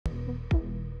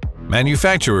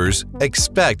Manufacturers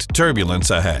expect turbulence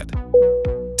ahead.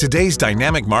 Today's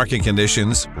dynamic market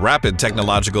conditions, rapid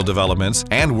technological developments,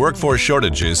 and workforce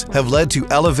shortages have led to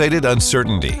elevated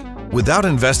uncertainty. Without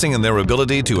investing in their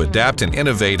ability to adapt and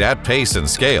innovate at pace and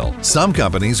scale, some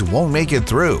companies won't make it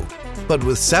through. But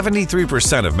with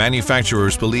 73% of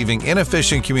manufacturers believing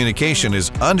inefficient communication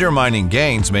is undermining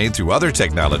gains made through other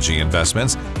technology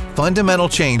investments, fundamental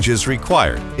change is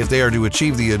required if they are to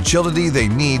achieve the agility they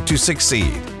need to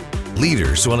succeed.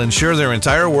 Leaders will ensure their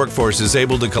entire workforce is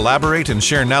able to collaborate and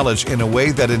share knowledge in a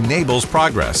way that enables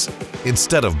progress,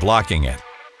 instead of blocking it.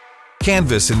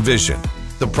 Canvas Envision,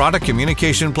 the product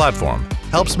communication platform,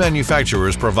 helps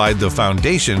manufacturers provide the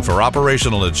foundation for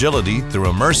operational agility through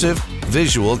immersive,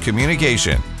 visual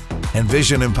communication.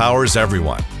 Envision empowers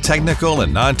everyone, technical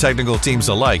and non-technical teams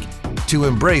alike, to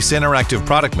embrace interactive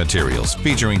product materials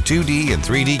featuring 2D and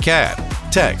 3D CAD,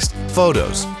 text,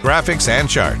 photos, graphics, and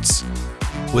charts.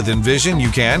 With Envision, you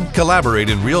can collaborate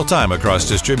in real time across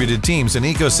distributed teams and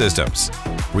ecosystems,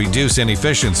 reduce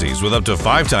inefficiencies with up to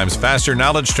 5 times faster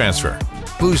knowledge transfer,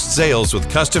 boost sales with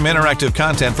custom interactive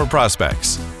content for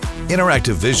prospects.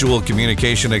 Interactive visual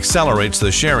communication accelerates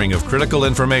the sharing of critical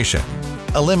information,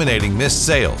 eliminating missed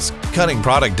sales, cutting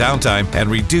product downtime, and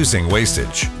reducing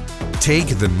wastage. Take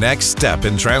the next step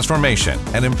in transformation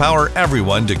and empower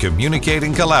everyone to communicate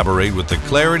and collaborate with the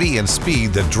clarity and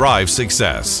speed that drives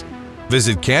success.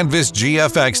 Visit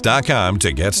canvasgfx.com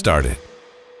to get started.